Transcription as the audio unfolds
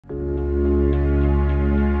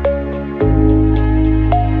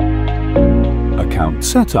account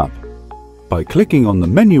setup. By clicking on the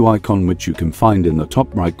menu icon, which you can find in the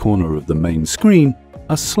top right corner of the main screen,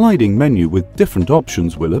 a sliding menu with different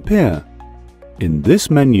options will appear. In this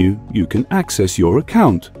menu, you can access your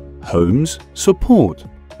account, Homes, Support,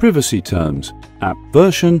 Privacy Terms, App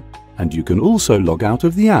Version, and you can also log out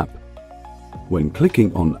of the app. When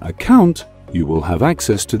clicking on Account, you will have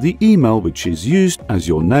access to the email which is used as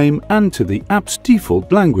your name and to the app's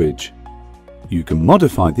default language. You can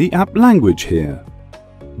modify the app language here.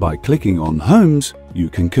 By clicking on Homes, you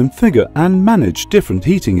can configure and manage different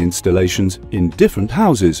heating installations in different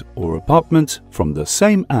houses or apartments from the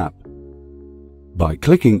same app. By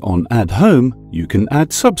clicking on Add Home, you can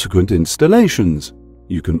add subsequent installations.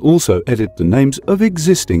 You can also edit the names of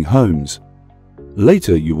existing homes.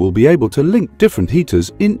 Later, you will be able to link different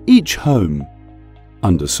heaters in each home.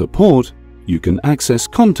 Under Support, you can access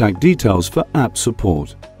contact details for app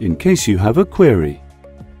support in case you have a query.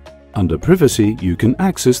 Under Privacy, you can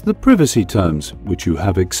access the privacy terms which you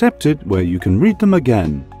have accepted, where you can read them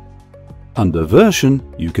again. Under Version,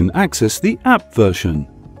 you can access the app version.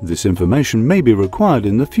 This information may be required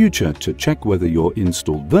in the future to check whether your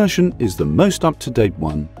installed version is the most up-to-date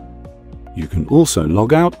one. You can also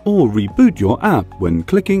log out or reboot your app when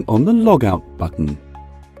clicking on the Logout button.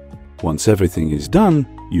 Once everything is done,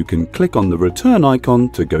 you can click on the return icon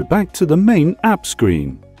to go back to the main app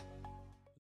screen.